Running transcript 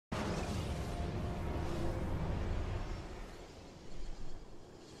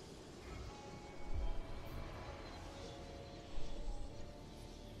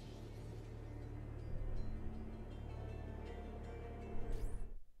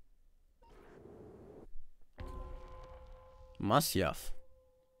Masyaf.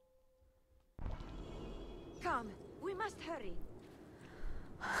 Come, we must hurry.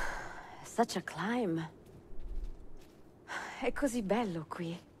 Such a climb. È così bello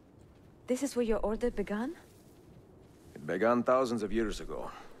qui. This is where your order began? It began thousands of years ago,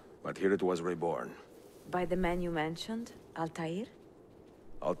 but here it was reborn. By the man you mentioned, Altaïr?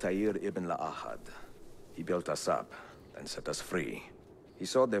 Altaïr Ibn-La'Ahad. He built us up, and set us free. He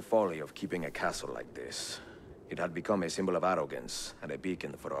saw the folly of keeping a castle like this. It had become a symbol of arrogance, and a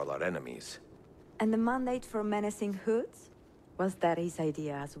beacon for all our enemies. And the mandate for menacing hoods? Was that his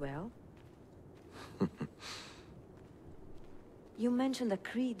idea as well? You mentioned a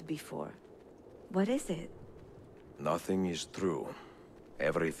creed before. What is it? Nothing is true.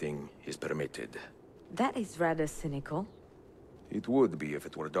 Everything is permitted. That is rather cynical. It would be if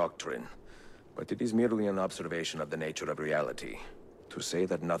it were doctrine, but it is merely an observation of the nature of reality. To say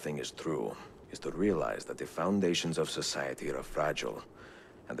that nothing is true is to realize that the foundations of society are fragile,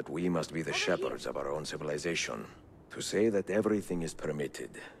 and that we must be the shepherds of our own civilization. To say that everything is permitted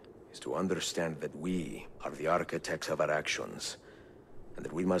is to understand that we are the architects of our actions, and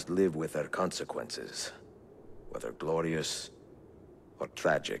that we must live with their consequences, whether glorious or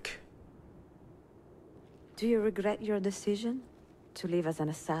tragic. Do you regret your decision? To live as an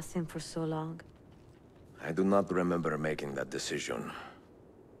assassin for so long? I do not remember making that decision.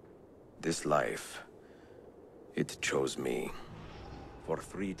 This life, it chose me. For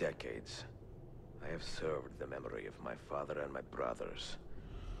 3 decades, I have served the memory of my father and my brothers,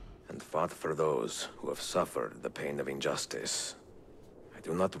 and fought for those who have suffered the pain of injustice. I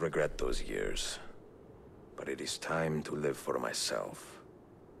do not regret those years, but it is time to live for myself,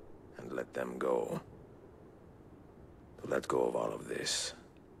 and let them go. To let go of all of this.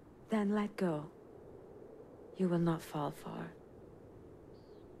 Then let go. You will not fall far.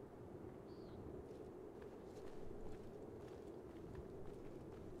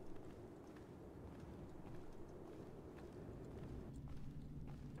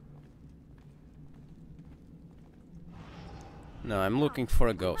 No, I'm looking for a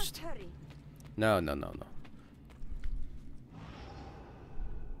We must ghost. hurry. No, no, no, no.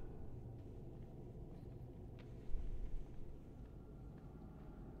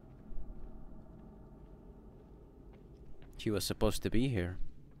 He was supposed to be here.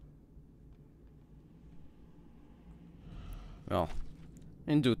 Well,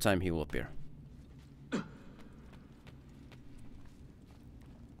 in due time he will appear.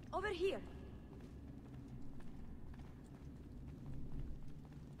 Over here.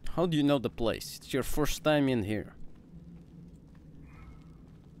 How do you know the place? It's your first time in here.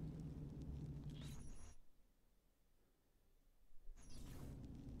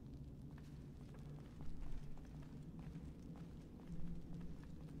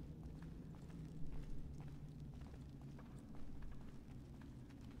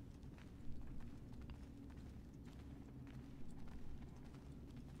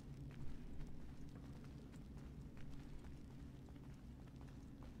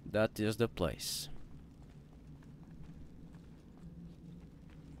 That is the place.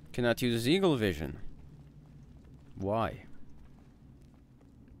 Cannot use eagle vision. Why?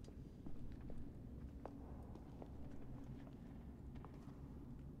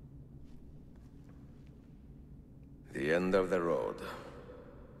 The end of the road.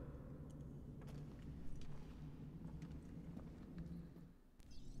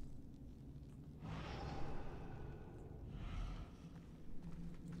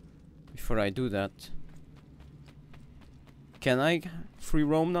 Before I do that, can I free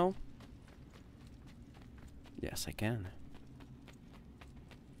roam now? Yes, I can.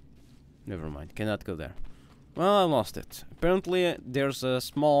 Never mind, cannot go there. Well, I lost it. Apparently, there's a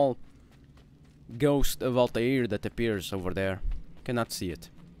small ghost of Altaïr that appears over there. Cannot see it.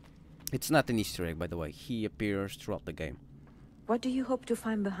 It's not an Easter egg, by the way. He appears throughout the game. What do you hope to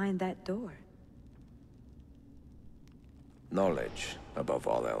find behind that door? Knowledge, above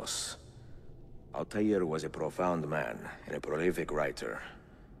all else. Altaïr was a profound man and a prolific writer.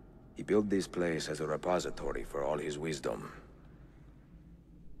 He built this place as a repository for all his wisdom.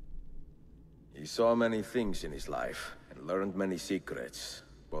 He saw many things in his life, and learned many secrets,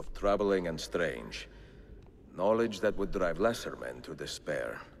 both troubling and strange. Knowledge that would drive lesser men to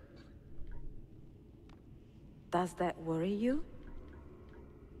despair. Does that worry you?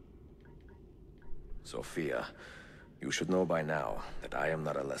 Sophia, you should know by now that I am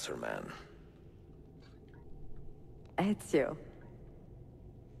not a lesser man. Ezio.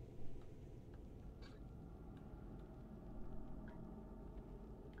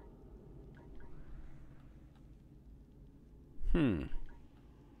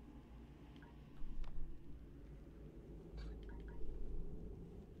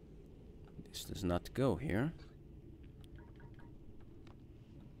 does not go here.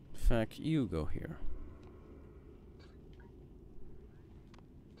 In fact, you go here.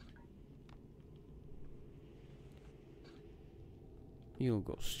 You'll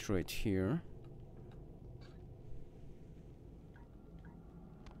go straight here.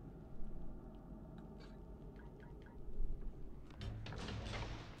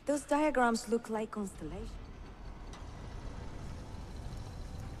 Those diagrams look like constellations.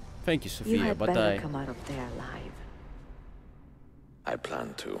 Thank you, You Sophia, had but better come out of there alive. I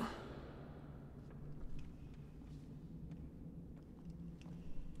plan to.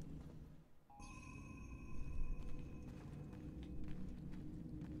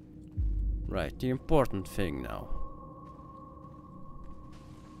 Right, the important thing now.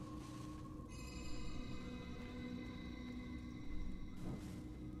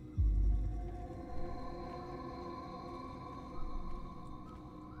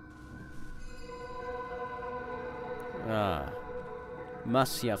 Ah,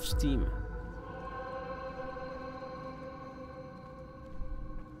 massive steam.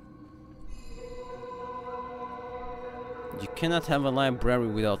 You cannot have a library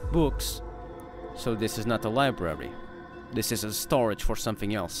without books, so this is not a library. This is a storage for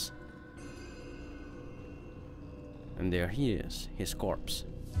something else. And there he is, his corpse.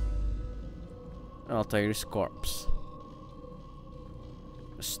 Altair's corpse.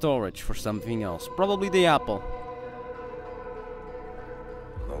 A storage for something else, probably the apple.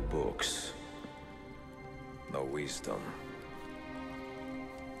 No books. No wisdom.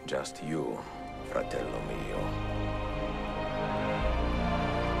 Just you, fratello mio.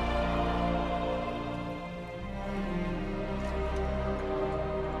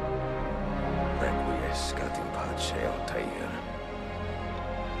 Requiescat in pace, Altair.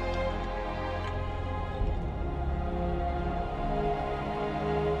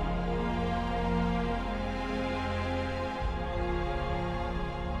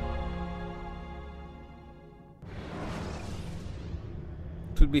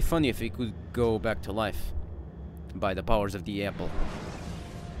 It would be funny if he could go back to life by the powers of the apple.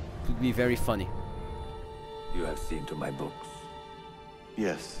 It would be very funny. You have seen to my books.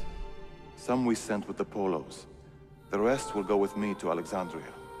 Yes. Some we sent with the Polos. The rest will go with me to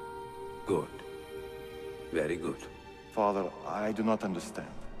Alexandria. Good. Very good. Father, I do not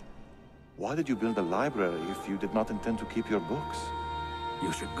understand. Why did you build a library if you did not intend to keep your books?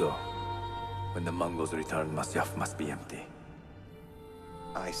 You should go. When the Mongols return, Masyaf must be empty.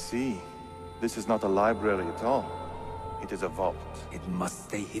 I see. This is not a library at all. It is a vault. It must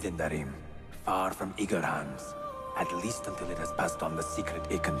stay hidden, Darim. Far from eager hands. At least until it has passed on the secret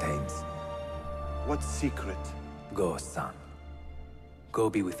it contains. What secret? Go, son. Go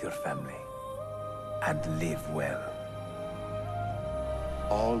be with your family. And live well.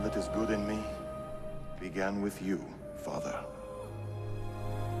 All that is good in me began with you, Father.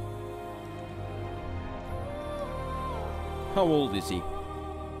 How old is he?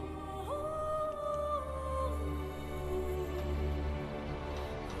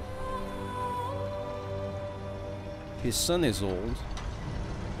 His son is old.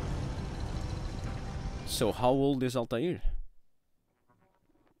 So how old is Altair?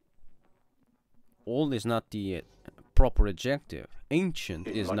 Old is not the proper adjective. Ancient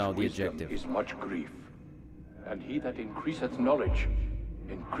is now the adjective. Is much grief, and he that increaseth knowledge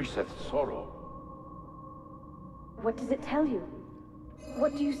increaseth sorrow. What does it tell you?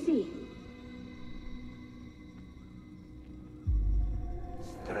 What do you see?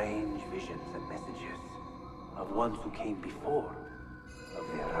 Strange visions and messages of ones who came before, of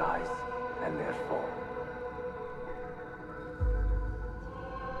their rise and their fall.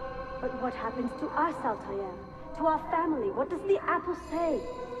 But what happens to us, Altair? To our family? What does the apple say?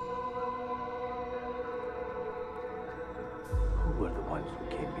 Who were the ones who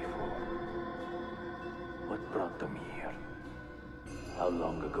came before? What brought them here? How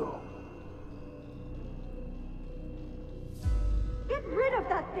long ago? Get rid of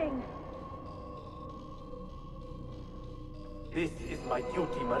that thing! This is my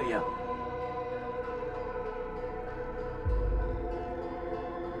duty, Maria.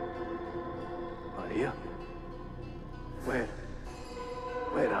 Maria?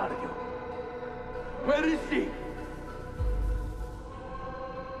 Where are you? Where is she?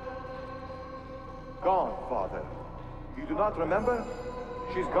 Gone, Father. You do not remember?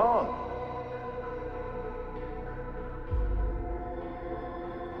 She's gone.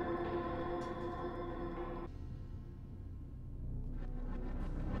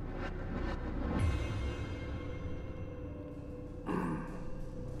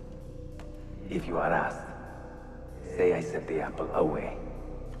 If you are asked, say I sent the apple away.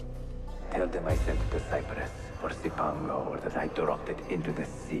 Tell them I sent the Cypress for Zipango or that I dropped it into the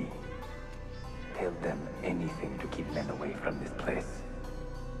sea. Tell them anything to keep men away from this place.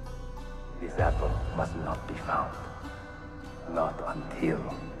 This apple must not be found. Not until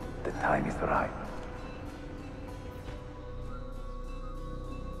the time is right.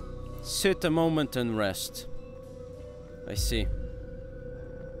 Sit a moment and rest. I see.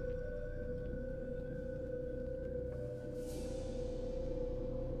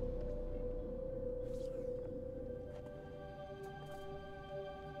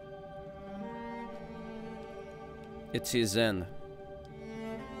 It's his end.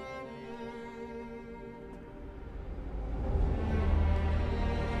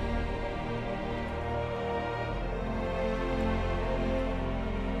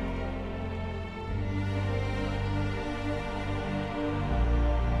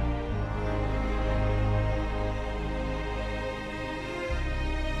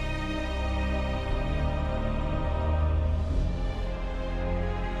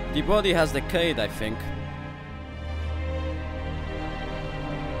 The body has decayed, I think.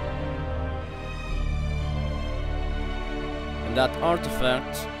 And that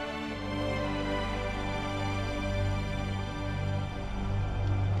artifact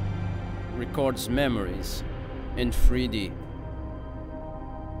records memories in 3D.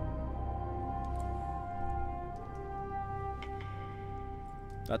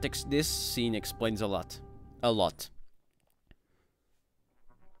 This scene explains a lot. A lot.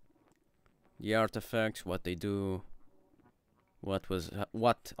 The artifacts, what they do, what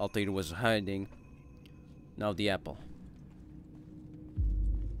Altaïr was hiding. Now the apple.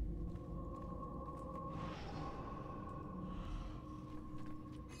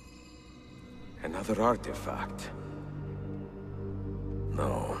 Another artifact.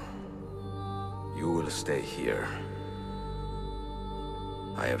 No. You will stay here.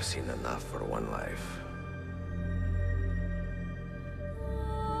 I have seen enough for one life.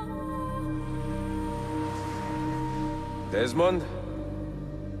 Desmond?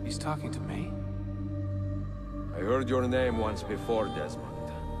 He's talking to me? I heard your name once before, Desmond.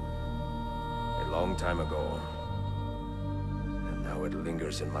 A long time ago. And now it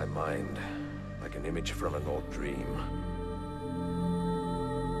lingers in my mind, like an image from an old dream.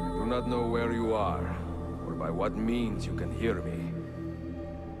 I do not know where you are, or by what means you can hear me.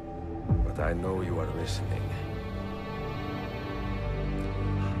 But I know you are listening.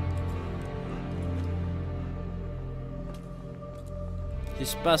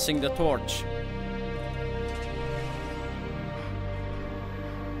 He's passing the torch.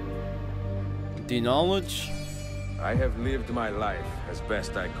 The knowledge? I have lived my life as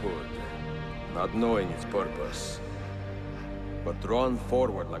best I could, not knowing its purpose, but drawn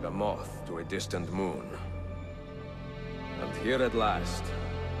forward like a moth to a distant moon. And here at last,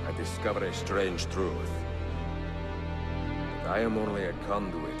 I discover a strange truth. That I am only a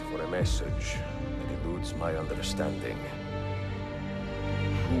conduit for a message that eludes my understanding.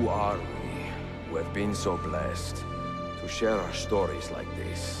 Who are we, who have been so blessed to share our stories like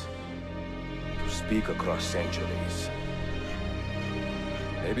this? To speak across centuries?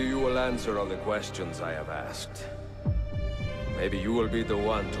 Maybe you will answer all the questions I have asked. Maybe you will be the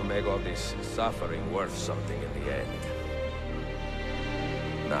one to make all this suffering worth something in the end.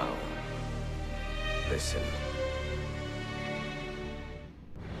 Now, listen.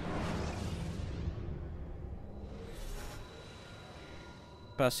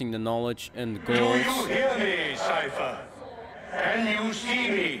 Passing the knowledge and Do goals. you hear me, Cypher? Can you see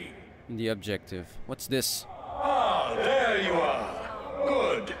me? The objective. What's this? Ah, there you are.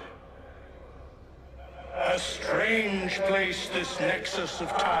 Good. A strange place, this nexus of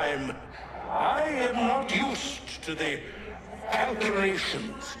time. I am not used to the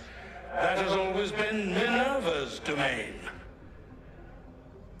calculations. That has always been Minerva's domain.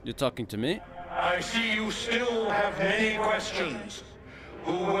 You're talking to me? I see you still have many questions.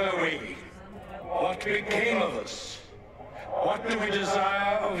 Who were we? What became of us? What do we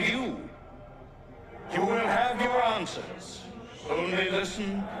desire of you? You will have your answers. Only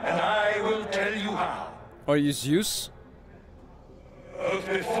listen, and I will tell you how. Are you Zeus? Both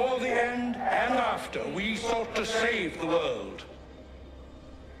before the end and after, we sought to save the world.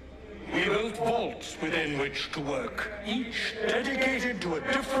 We built vaults within which to work, each dedicated to a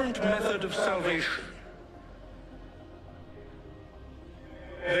different method of salvation.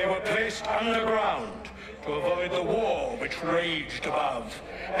 They were placed underground to avoid the war which raged above,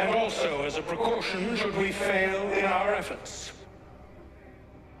 and also as a precaution should we fail in our efforts.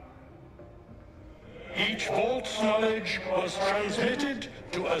 Each vault's knowledge was transmitted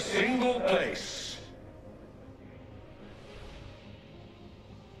to a single place.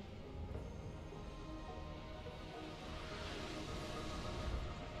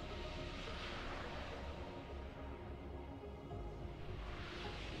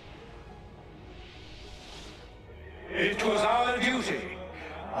 It was our duty,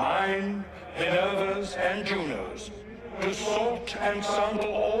 mine, Minerva's, and Juno's, to sort and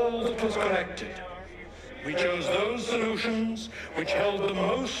sample all that was collected. We chose those solutions which held the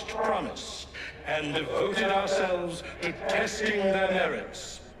most promise, and devoted ourselves to testing their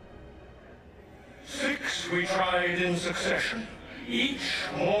merits. 6 we tried in succession, each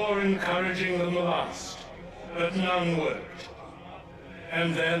more encouraging than the last, but none worked.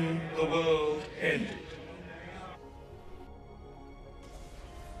 And then the world ended.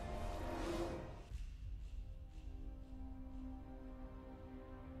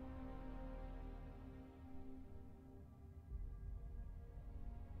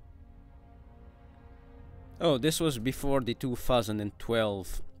 Oh, this was before the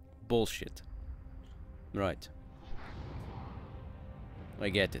 2012 bullshit. Right. I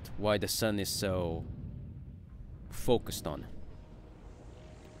get it. Why the sun is so focused on.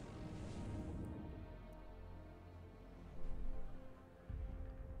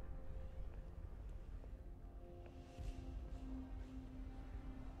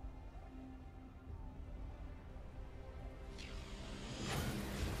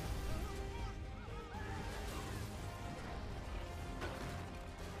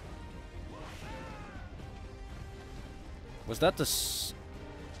 Was that a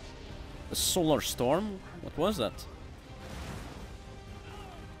solar storm? What was that?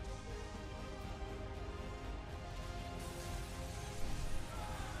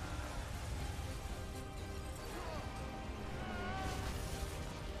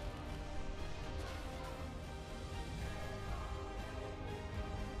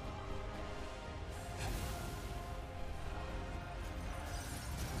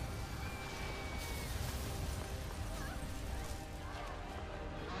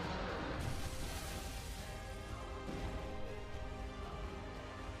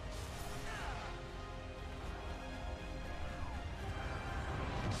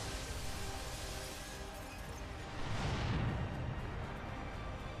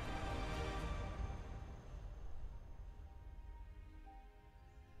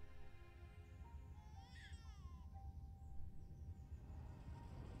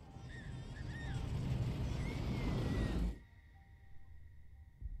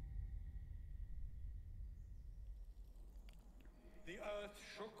 The earth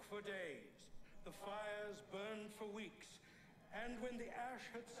shook for days, the fires burned for weeks, and when the ash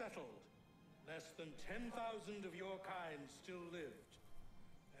had settled, less than 10,000 of your kind still lived,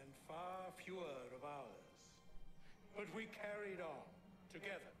 and far fewer of ours. But we carried on,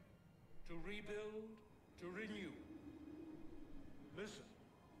 together, to rebuild, to renew. Listen,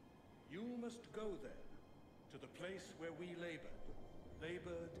 you must go there, to the place where we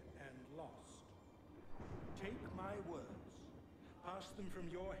labored and lost. Take my words. Pass them from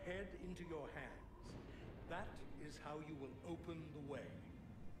your head into your hands. That is how you will open the way.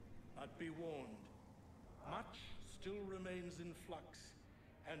 But be warned, much still remains in flux,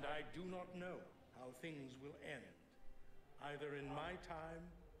 and I do not know how things will end, either in my time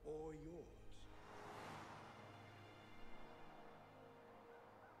or yours.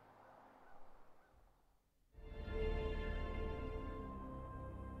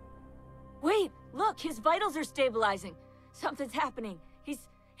 Wait, look, his vitals are stabilizing. Something's happening. He's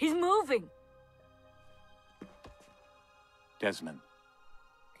moving. Desmond,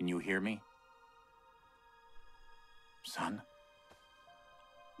 can you hear me? Son?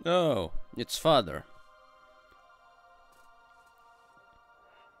 Oh, it's father.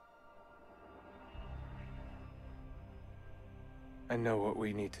 I know what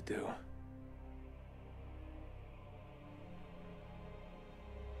we need to do.